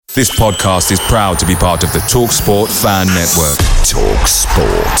This podcast is proud to be part of the TalkSport Fan Network.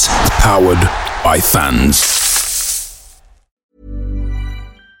 TalkSport. Powered by fans.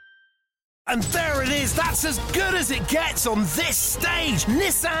 And there it is, that's as good as it gets on this stage.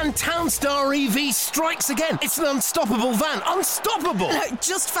 Nissan Townstar EV strikes again. It's an unstoppable van, unstoppable.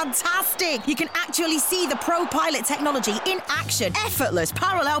 Just fantastic. You can actually see the Pro Pilot technology in action. Effortless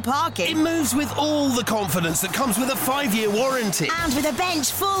parallel parking. It moves with all the confidence that comes with a 5-year warranty. And with a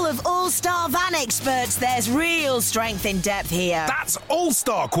bench full of all-star van experts, there's real strength in depth here. That's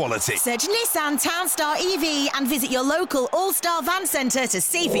all-star quality. Search Nissan Townstar EV and visit your local all-star van centre to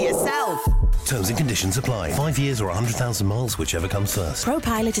see for yourself. Terms and conditions apply. 5 years or 100,000 miles, whichever comes first. Pro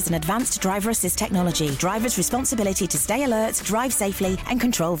Pilot is an advanced driver assist technology. Driver's responsibility to stay alert, drive safely, and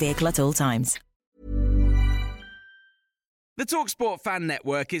control vehicle at all times. The TalkSport Fan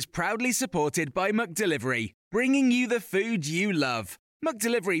Network is proudly supported by McDelivery, bringing you the food you love.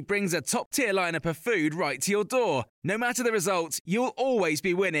 McDelivery brings a top-tier lineup of food right to your door. No matter the result, you'll always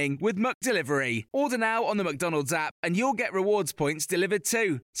be winning with McDelivery. Order now on the McDonald's app and you'll get rewards points delivered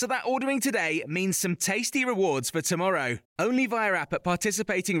too. So that ordering today means some tasty rewards for tomorrow. Only via app at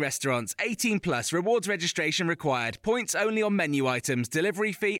participating restaurants. 18 plus. Rewards registration required. Points only on menu items.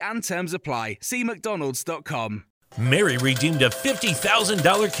 Delivery fee and terms apply. See mcdonalds.com. Mary redeemed a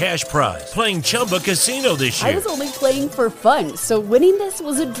 $50,000 cash prize playing Chumba Casino this year. I was only playing for fun, so winning this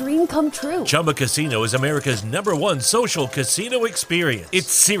was a dream come true. Chumba Casino is America's #1 social casino experience.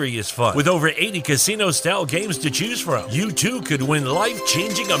 It's serious fun. With over 80 casino-style games to choose from, you too could win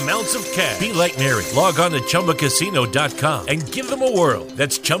life-changing amounts of cash. Be like Mary. Log on to ChumbaCasino.com and give them a whirl.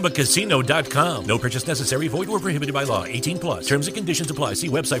 That's ChumbaCasino.com. No purchase necessary. Void or prohibited by law. 18 plus. Terms and conditions apply. See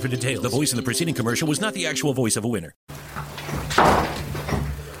website for details. The voice in the preceding commercial was not the actual voice of a winner.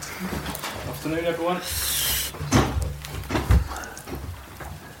 Afternoon, everyone.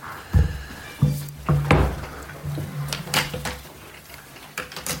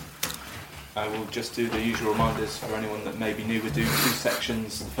 I will just do the usual reminders for anyone that may be new. We're doing 2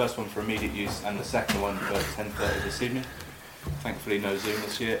 sections, the first one for immediate use and the second one for 10:30 this evening. Thankfully no Zoom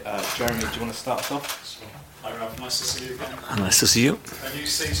this year. Jeremy, do you want to start us off? Hi Ralph, nice to see you again. Nice to see you. A new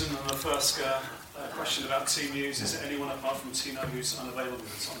season, and the first question about team news. Is there anyone apart from Tino who's unavailable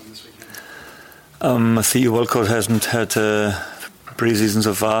for Tottenham this weekend? Theo Walcott hasn't had pre-season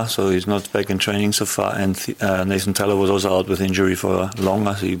so far, so he's not back in training so far, and Nathan Teller was also out with injury for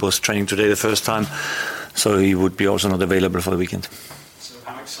longer, so he was training today the first time, so he would be also not available for the weekend. So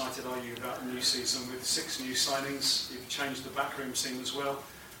how excited are you about the new season with 6 new signings? You've changed the backroom team as well.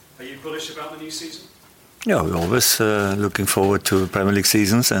 Are you bullish about the new season? Yeah, we're always looking forward to Premier League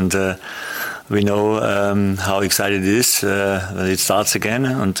seasons, and we know how excited it is that it starts again,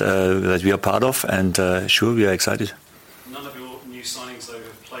 and that we are part of, and sure, we are excited. None of your new signings, though,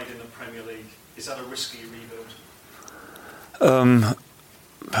 have played in the Premier League. Is that a risky rebuild?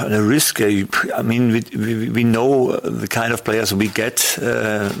 The risk, I mean, we know the kind of players we get.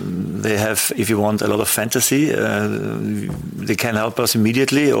 They have, if you want, a lot of fantasy. They can help us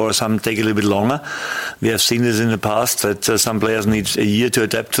immediately, or some take a little bit longer. We have seen this in the past, that some players need a year to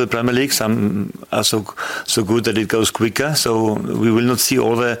adapt to the Premier League. Some are so good that it goes quicker. So we will not see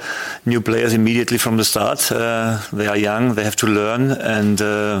all the new players immediately from the start. They are young, they have to learn, and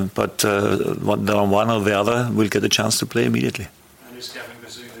but one or the other will get a chance to play immediately. And is Gavin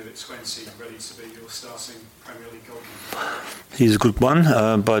at 20 ready to be your starting Premier League goalkeeper? He's a good one,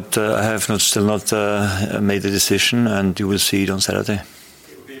 but I have still not made the decision, and you will see it on Saturday.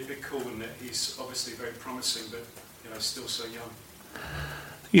 It would be a big call, wouldn't it? He's obviously very promising, but still so young.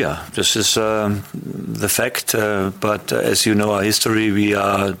 Yeah, this is the fact. But as you know our history, we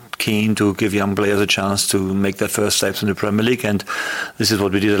are keen to give young players a chance to make their first steps in the Premier League, and this is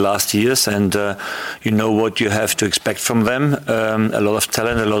what we did the last years. And you know what you have to expect from them: a lot of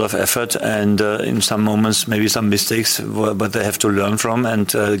talent, a lot of effort, and in some moments maybe some mistakes, but they have to learn from and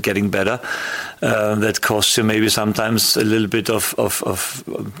getting better. That costs you maybe sometimes a little bit of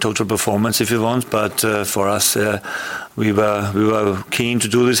total performance, if you want. But for us, we were keen to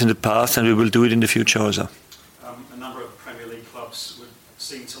do this in the past, and we will do it in the future also. A number of Premier League clubs would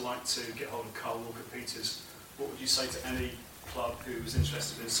seem to like to get hold of Carl Walker-Peters. What would you say to any club who was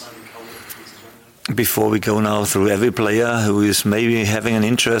interested in signing Carl Walker-Peters right now? Before we go now through every player who is maybe having an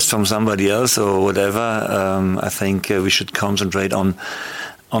interest from somebody else or whatever, I think we should concentrate on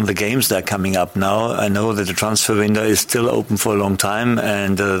the games that are coming up now. I know that the transfer window is still open for a long time,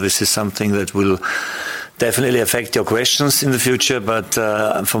 and this is something that will definitely affect your questions in the future, but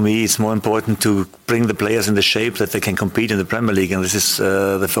for me it's more important to bring the players in the shape that they can compete in the Premier League, and this is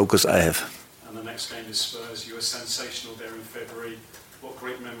the focus I have. And the next game is Spurs. You were sensational there in February. What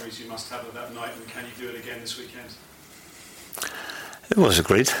great memories memories you must have of that night, and can you do it again this weekend? It was a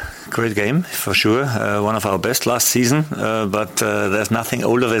great game for sure. One of our best last season, but there's nothing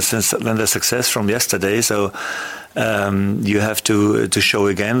older than the success from yesterday. So you have to show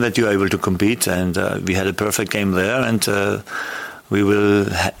again that you are able to compete, and we had a perfect game there, and we will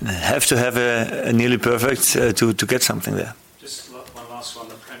have to have a nearly perfect to get something there. Just one last one.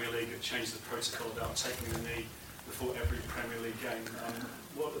 The Premier League have changed the protocol about taking the knee before every Premier League game.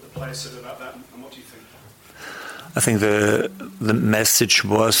 What have the players said about that, and what do you think? I think the message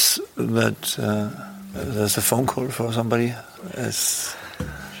was that there's a phone call for somebody. It's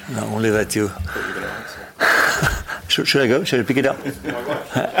not only that you. Should I go? Should I pick it up?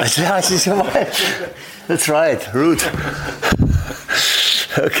 That's right. Rude.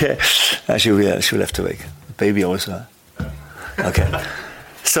 Okay. She'll have to wake. Baby also. Okay.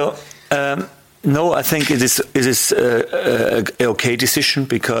 So. No, I think it is an okay decision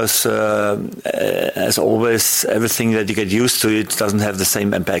because, as always, everything that you get used to, it doesn't have the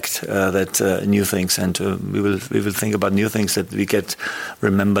same impact that new things. And we will think about new things that we get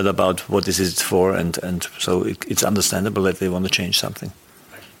remembered about what this is for, and so it's understandable that they want to change something.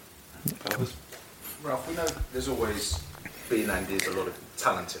 Thank you. Ralph, we know there's always been and is a lot of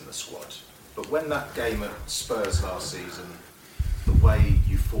talent in the squad, but when that game at Spurs last season, the way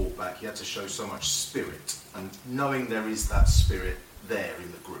you fought back, you had to show so much spirit, and knowing there is that spirit there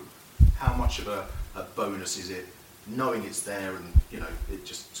in the group, how much of a bonus is it knowing it's there, and it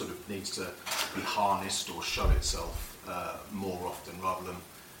just sort of needs to be harnessed or show itself more often, rather than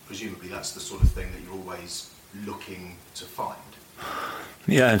presumably that's the sort of thing that you're always looking to find.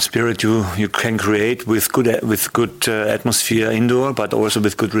 Yeah, and spirit you can create with good atmosphere indoor, but also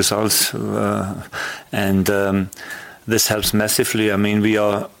with good results, and this helps massively. I mean, we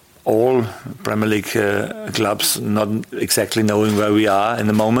are all Premier League clubs not exactly knowing where we are in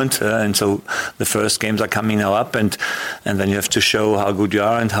the moment, and so the first games are coming now up, and then you have to show how good you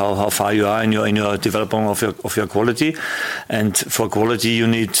are and how far you are in your development of your quality. And for quality, you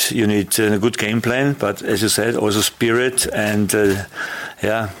need a good game plan, but as you said, also spirit and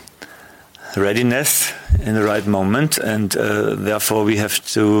readiness in the right moment, and therefore we have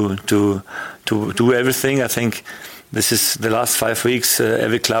to do everything. I think. This is the last 5 weeks.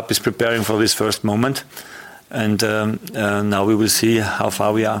 Every club is preparing for this first moment, and now we will see how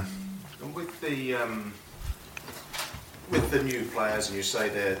far we are. And with the new players, and you say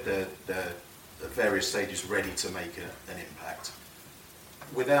they're at various stages ready to make an impact,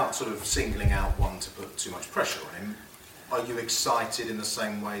 without sort of singling out one to put too much pressure on him, are you excited in the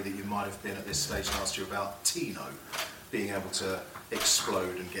same way that you might have been at this stage last year about Tino being able to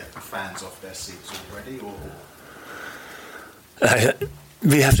explode and get the fans off their seats already, or?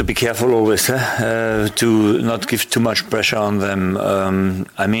 We have to be careful always to not give too much pressure on them.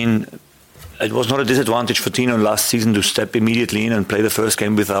 I mean, it was not a disadvantage for Tino last season to step immediately in and play the first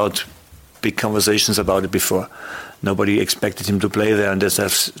game without big conversations about it before. Nobody expected him to play there, and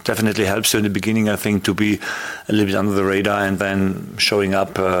this definitely helps you in the beginning, I think, to be a little bit under the radar and then showing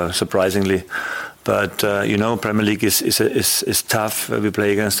up surprisingly. But Premier League is tough. We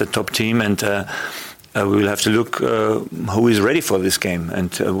play against a top team, and we will have to look who is ready for this game,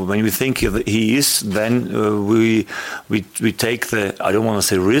 and when we think he is, then we take the, I don't want to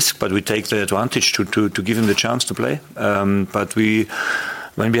say risk, but we take the advantage to give him the chance to play. But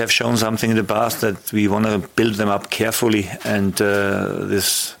when we have shown something in the past that we want to build them up carefully, and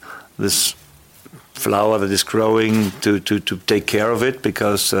this flower that is growing to take care of it,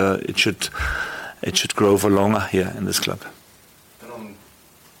 because it should grow for longer here in this club. And on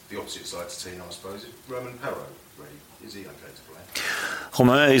the opposite side to Tino, I suppose, Roman Perro ready? Is he okay to play?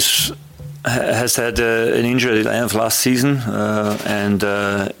 Romain has had an injury at the end of last season and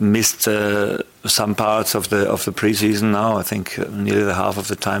missed some parts of the pre-season now. I think nearly the half of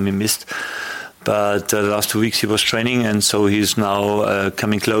the time he missed. But the last 2 weeks he was training, and so he's now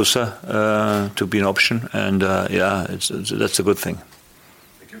coming closer to be an option. And that's a good thing.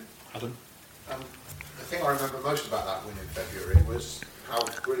 Thank you. Adam? The thing I remember most about that win in February was how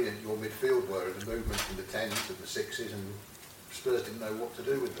brilliant your midfield were, and the movement from the 10s to the 6s, and Spurs didn't know what to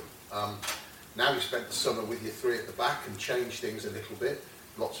do with them. Now you spent the summer with your 3 at the back and changed things a little bit,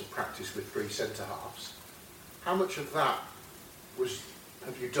 lots of practice with 3 centre-halves. How much of that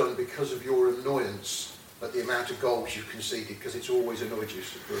have you done because of your annoyance at the amount of goals you've conceded, because it's always annoyed you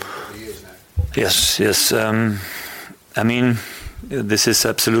for a couple of years now? Yes. I mean, this is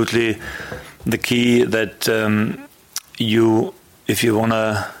absolutely the key, that if you want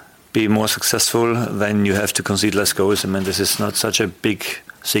to be more successful, then you have to concede less goals. I mean, this is not such a big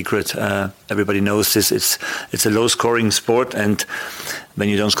secret. Everybody knows this. It's a low-scoring sport, and when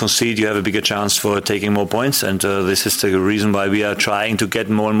you don't concede, you have a bigger chance for taking more points. And this is the reason why we are trying to get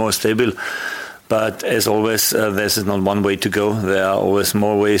more and more stable. But as always, this is not one way to go. There are always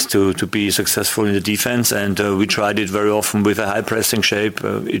more ways to be successful in the defense, and we tried it very often with a high pressing shape.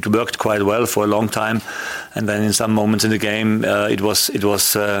 It worked quite well for a long time, and then in some moments in the game, it was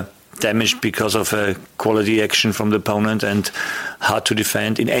damaged because of a quality action from the opponent and hard to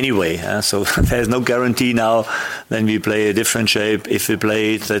defend in any way. So there's no guarantee now. Then we play a different shape. If we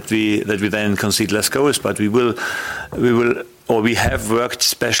play it, that we then concede less goals, but we have worked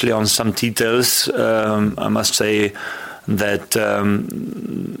especially on some details. I must say that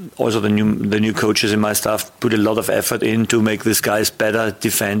also the new coaches in my staff put a lot of effort in to make these guys better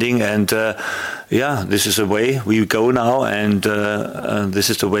defending. And this is the way we go now, and this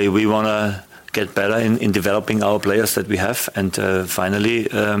is the way we want to get better in developing our players that we have. And finally,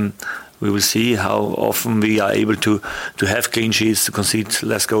 we will see how often we are able to have clean sheets, to concede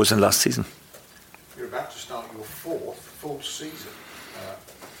less goals than last season. You're about to start your fourth full season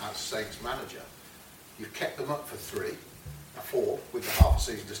as Saints manager. You've kept them up for four with the half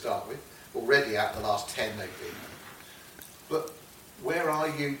season to start with. Already out the last 10 they've been. But where are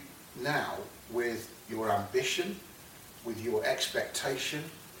you now with your ambition, with your expectation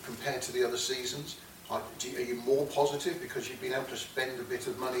compared to the other seasons? Are you more positive because you've been able to spend a bit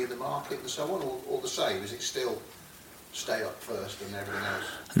of money in the market and so on, or the same? Is it still stay up first and everything else?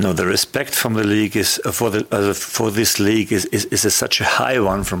 No, the respect from the league is for this league is such a high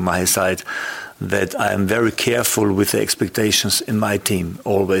one from my side that I am very careful with the expectations in my team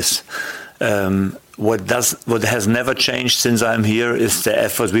always. What has never changed since I'm here is the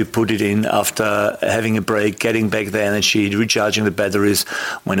effort we put it in after having a break, getting back the energy, recharging the batteries.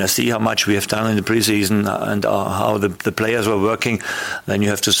 When I see how much we have done in the preseason and how the players were working, then you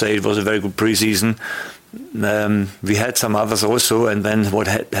have to say it was a very good preseason. We had some others also, and then what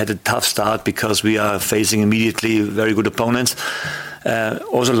had a tough start because we are facing immediately very good opponents.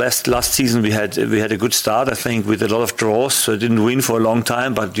 Also last season we had a good start, I think, with a lot of draws. So didn't win for a long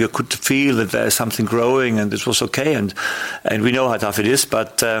time, but you could feel that there is something growing, and this was okay. And we know how tough it is,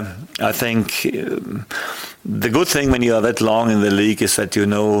 but I think the good thing when you are that long in the league is that you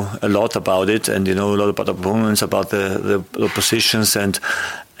know a lot about it, and you know a lot about opponents, about the positions,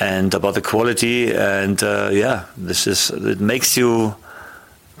 and about the quality, and it makes you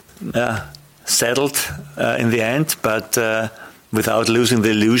settled in the end, but without losing the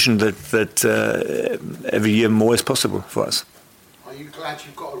illusion that every year more is possible for us. Are you glad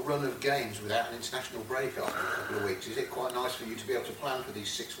you've got a run of games without an international break after a couple of weeks? Is it quite nice for you to be able to plan for these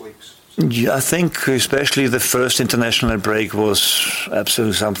 6 weeks? Yeah, I think especially the first international break was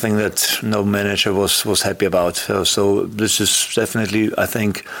absolutely something that no manager was happy about. So this is definitely, I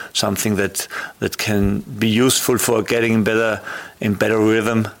think, something that can be useful for getting in better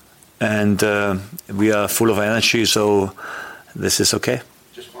rhythm, and we are full of energy. So this is okay.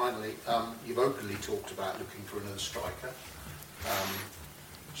 Just finally, you've openly talked about looking for another striker.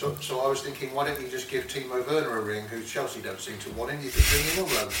 So I was thinking, why don't you just give Timo Werner a ring, who Chelsea don't seem to want him? You could bring him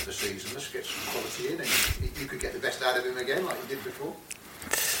on loan for the season. Let's get some quality in, and you could get the best out of him again, like you did before.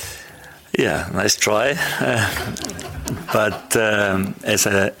 Yeah, nice try. But as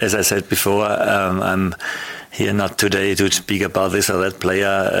I said before, I'm here not today to speak about this or that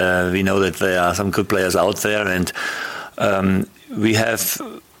player. We know that there are some good players out there, and we have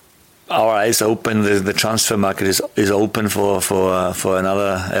our eyes open. The transfer market is open for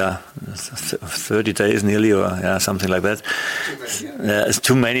another 30 days nearly, or something like that. It's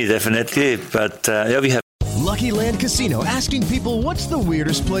too many, definitely. But we have. Lucky Land Casino, asking people, what's the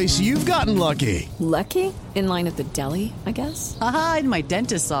weirdest place you've gotten lucky? Lucky? In line at the deli, I guess? Aha, in my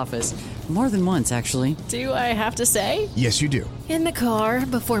dentist's office. More than once, actually. Do I have to say? Yes, you do. In the car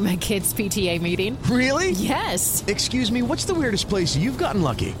before my kids' PTA meeting. Really? Yes. Excuse me, what's the weirdest place you've gotten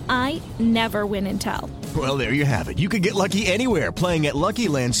lucky? I never win and tell. Well, there you have it. You can get lucky anywhere, playing at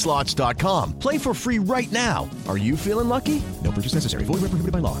LuckyLandSlots.com. Play for free right now. Are you feeling lucky? No purchase necessary. Void where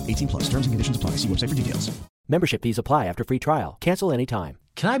prohibited by law. 18+. Terms and conditions apply. See website for details. Membership fees apply after free trial. Cancel anytime.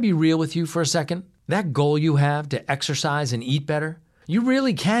 Can I be real with you for a second? That goal you have to exercise and eat better, you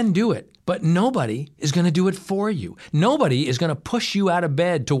really can do it, but nobody is going to do it for you. Nobody is going to push you out of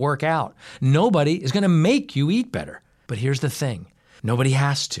bed to work out. Nobody is going to make you eat better. But here's the thing. Nobody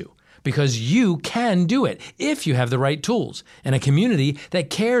has to, because you can do it if you have the right tools and a community that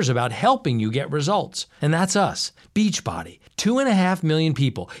cares about helping you get results. And that's us, Beachbody. 2.5 million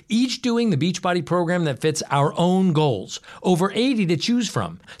people, each doing the Beachbody program that fits our own goals. Over 80 to choose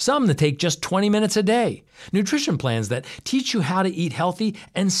from, some that take just 20 minutes a day. Nutrition plans that teach you how to eat healthy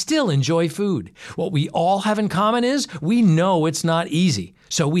and still enjoy food. What we all have in common is we know it's not easy,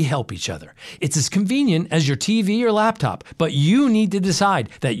 so we help each other. It's as convenient as your TV or laptop, but you need to decide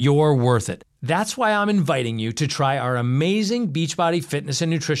that you're worth it. That's why I'm inviting you to try our amazing Beachbody fitness and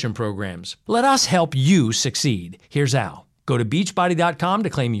nutrition programs. Let us help you succeed. Here's how. Go to beachbody.com to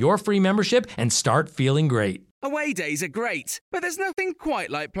claim your free membership and start feeling great. Away days are great, but there's nothing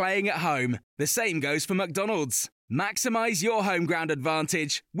quite like playing at home. The same goes for McDonald's. Maximise your home ground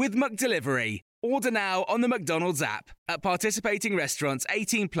advantage with McDelivery. Order now on the McDonald's app. At participating restaurants,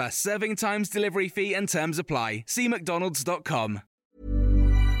 18 plus, serving times, delivery fee and terms apply. See mcdonalds.com.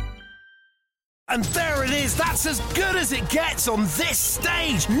 And there it is, that's as good as it gets on this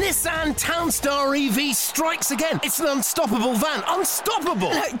stage. Nissan Townstar EV strikes again. It's an unstoppable van,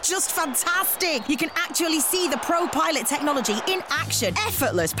 unstoppable. Just fantastic. You can actually see the Pro Pilot technology in action.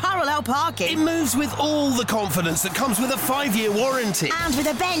 Effortless parallel parking. It moves with all the confidence that comes with a 5-year warranty. And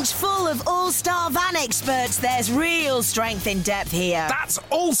with a bench full of all-star van experts, there's real strength in depth here. That's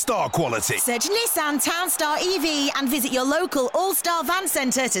all-star quality. Search Nissan Townstar EV and visit your local all-star van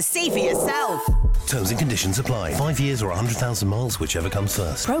centre to see for yourself. Terms and conditions apply. 5 years or 100,000 miles, whichever comes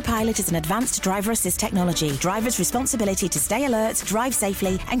first. Pro Pilot is an advanced driver assist technology. Driver's responsibility to stay alert, drive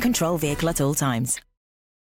safely, and control vehicle at all times.